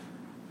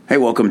Hey,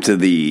 welcome to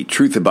the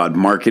Truth About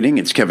Marketing.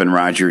 It's Kevin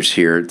Rogers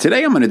here.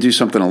 Today I'm going to do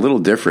something a little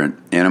different,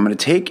 and I'm going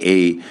to take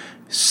a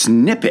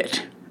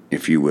snippet,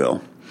 if you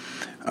will,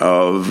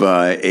 of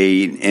an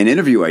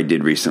interview I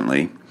did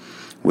recently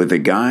with a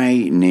guy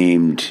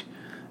named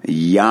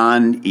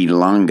Jan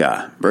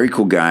Elanga. Very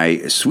cool guy,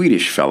 a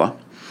Swedish fella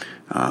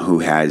who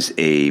has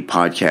a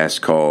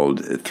podcast called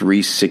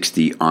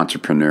 360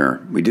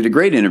 Entrepreneur. We did a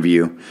great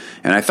interview,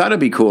 and I thought it'd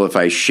be cool if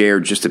I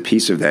shared just a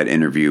piece of that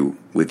interview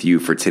with you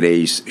for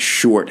today's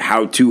short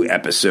how-to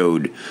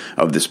episode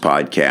of this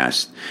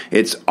podcast.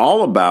 It's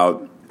all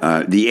about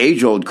the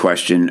age-old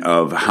question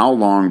of how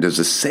long does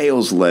a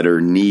sales letter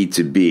need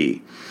to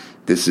be?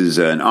 This is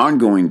an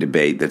ongoing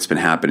debate that's been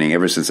happening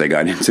ever since I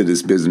got into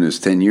this business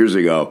 10 years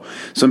ago.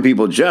 Some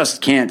people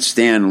just can't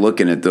stand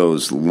looking at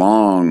those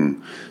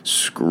long,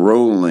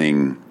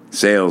 scrolling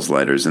sales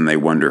letters, and they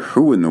wonder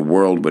who in the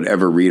world would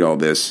ever read all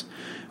this,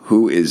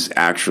 who is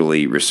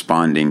actually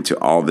responding to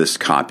all this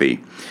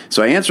copy.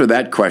 So I answer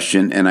that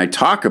question, and I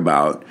talk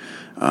about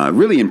a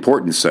really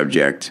important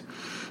subject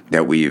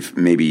that we've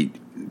maybe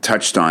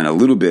touched on a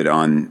little bit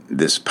on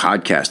this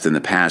podcast in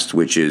the past,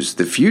 which is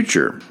the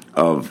future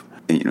of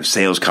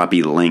sales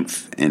copy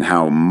length and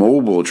how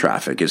mobile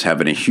traffic is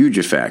having a huge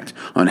effect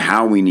on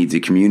how we need to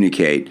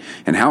communicate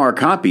and how our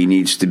copy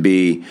needs to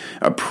be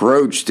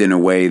approached in a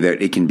way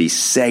that it can be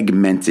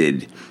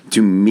segmented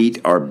to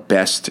meet our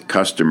best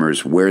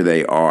customers where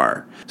they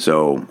are.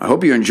 So I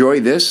hope you enjoy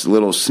this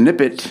little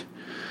snippet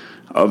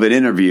of an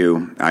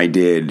interview I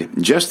did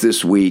just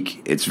this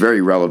week. It's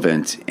very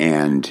relevant,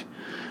 and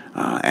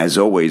as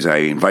always, I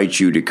invite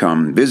you to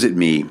come visit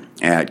me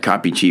at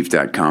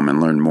copychief.com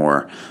and learn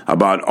more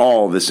about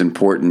all this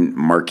important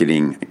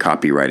marketing and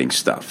copywriting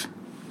stuff.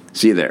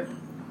 See you there.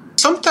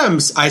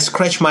 Sometimes I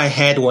scratch my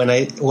head when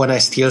I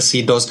still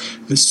see those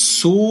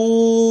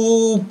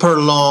super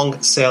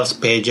long sales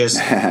pages.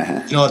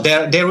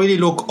 They really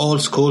look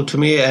old school to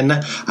me, and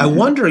I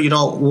wonder,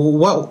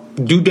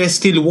 what do they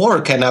still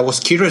work? And I was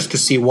curious to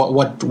see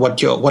what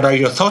are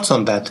your thoughts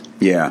on that?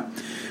 Yeah.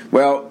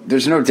 Well,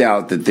 there's no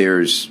doubt that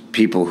there's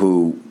people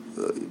who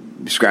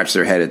scratch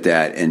their head at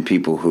that and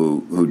people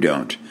who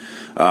don't.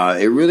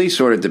 It really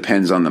sort of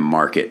depends on the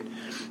market.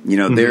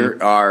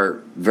 There are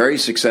very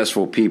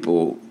successful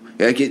people.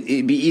 Like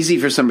it'd be easy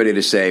for somebody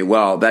to say,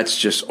 well, that's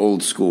just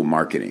old school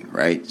marketing,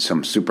 right?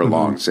 Some super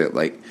long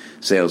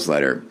sales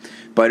letter.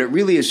 But it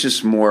really is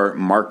just more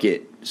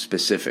market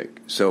specific.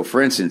 So,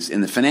 for instance,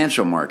 in the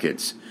financial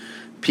markets,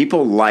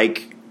 people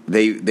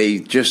they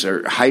just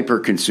are hyper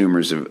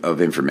consumers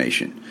of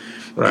information.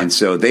 Right. And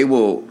so they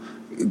will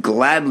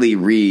gladly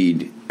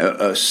read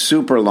a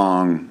super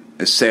long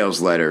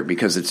sales letter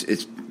because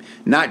it's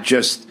not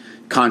just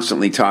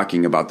constantly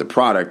talking about the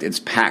product.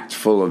 It's packed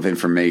full of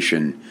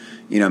information,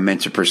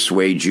 meant to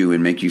persuade you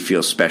and make you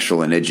feel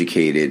special and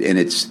educated. And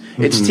it's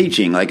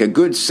teaching. Like a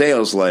good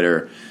sales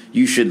letter,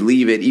 you should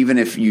leave it, even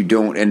if you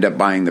don't end up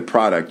buying the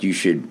product, you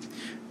should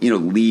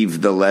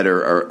leave the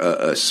letter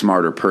a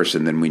smarter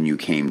person than when you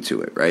came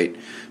to it, right?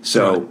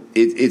 So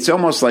it's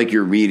almost like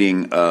you're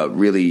reading a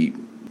really,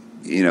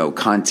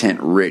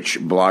 content-rich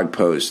blog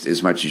post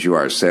as much as you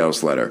are a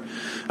sales letter.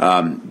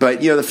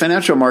 But, the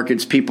financial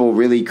markets, people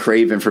really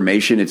crave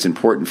information. It's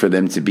important for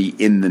them to be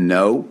in the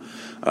know.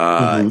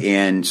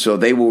 And so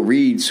they will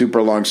read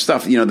super long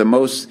stuff.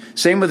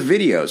 Same with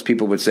videos.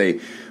 People would say,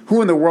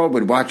 who in the world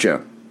would watch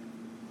a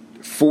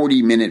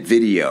 40-minute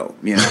video,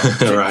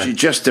 right,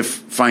 just to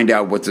find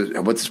out what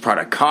this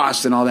product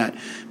costs and all that.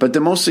 But the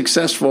most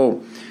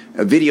successful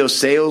video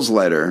sales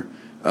letter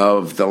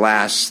of the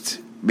last,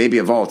 maybe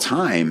of all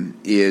time,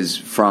 is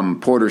from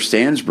Porter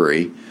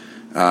Stansberry,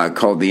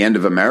 called The End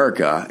of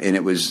America, and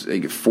it was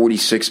like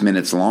 46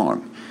 minutes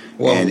long.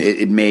 Whoa. And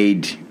it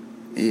made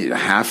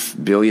 $500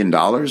 million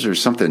or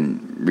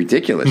something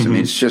ridiculous. I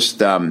mean, it's just,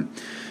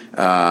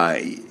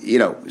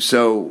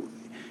 so.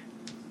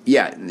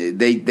 Yeah,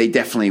 they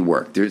definitely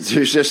work.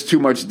 There's just too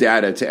much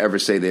data to ever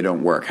say they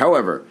don't work.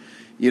 However,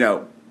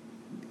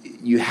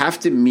 you have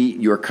to meet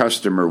your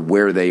customer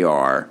where they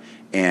are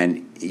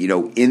and,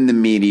 in the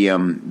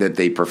medium that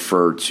they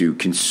prefer to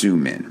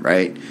consume in,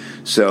 right?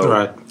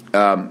 So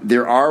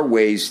there are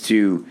ways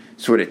to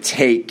sort of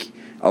take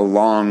a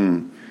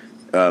long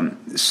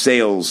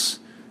sales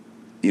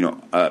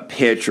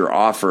pitch or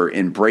offer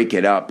and break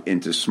it up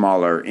into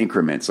smaller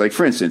increments. Like,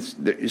 for instance,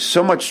 there's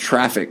so much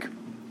traffic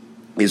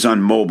is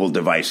on mobile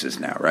devices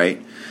now,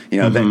 right?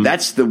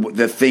 That's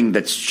the thing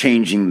that's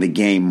changing the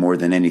game more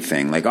than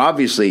anything. Like,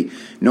 obviously,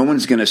 no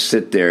one's going to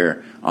sit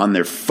there on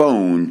their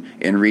phone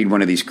and read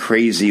one of these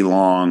crazy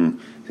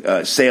long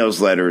sales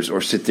letters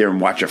or sit there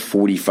and watch a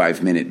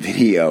 45-minute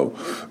video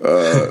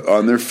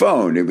on their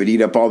phone. It would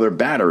eat up all their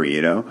battery,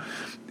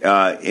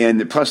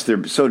 and plus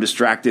they're so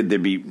distracted.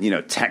 There'd be,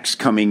 text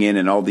coming in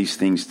and all these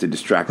things to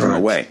distract them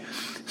away.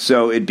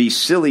 So it'd be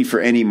silly for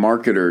any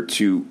marketer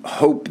to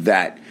hope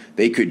that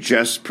they could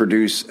just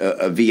produce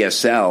a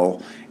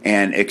VSL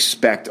and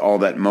expect all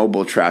that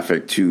mobile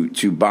traffic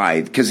to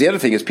buy. Because the other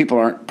thing is people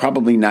aren't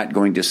probably not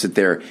going to sit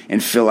there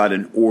and fill out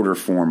an order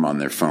form on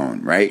their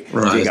phone, right?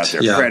 Take out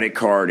their credit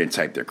card and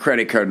type their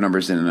credit card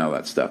numbers in and all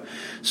that stuff.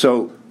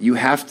 So you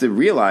have to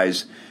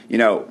realize,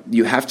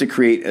 you have to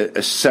create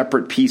a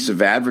separate piece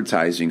of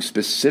advertising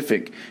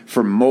specific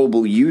for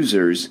mobile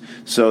users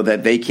so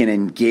that they can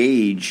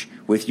engage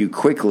with you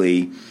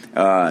quickly.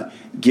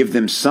 Give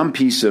them some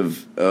piece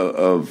of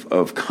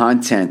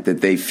content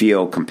that they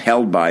feel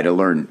compelled by to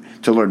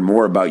learn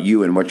more about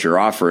you and what you're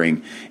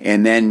offering,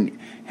 and then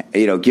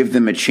give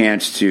them a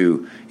chance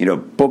to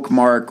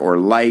bookmark or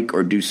like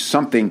or do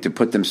something to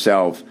put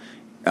themselves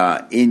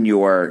in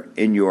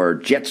your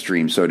jet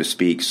stream, so to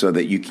speak, so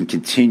that you can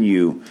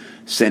continue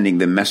sending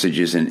them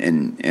messages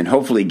and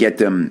hopefully get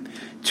them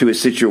to a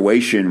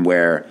situation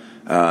where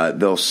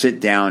they'll sit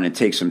down and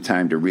take some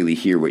time to really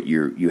hear what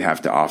you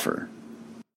have to offer.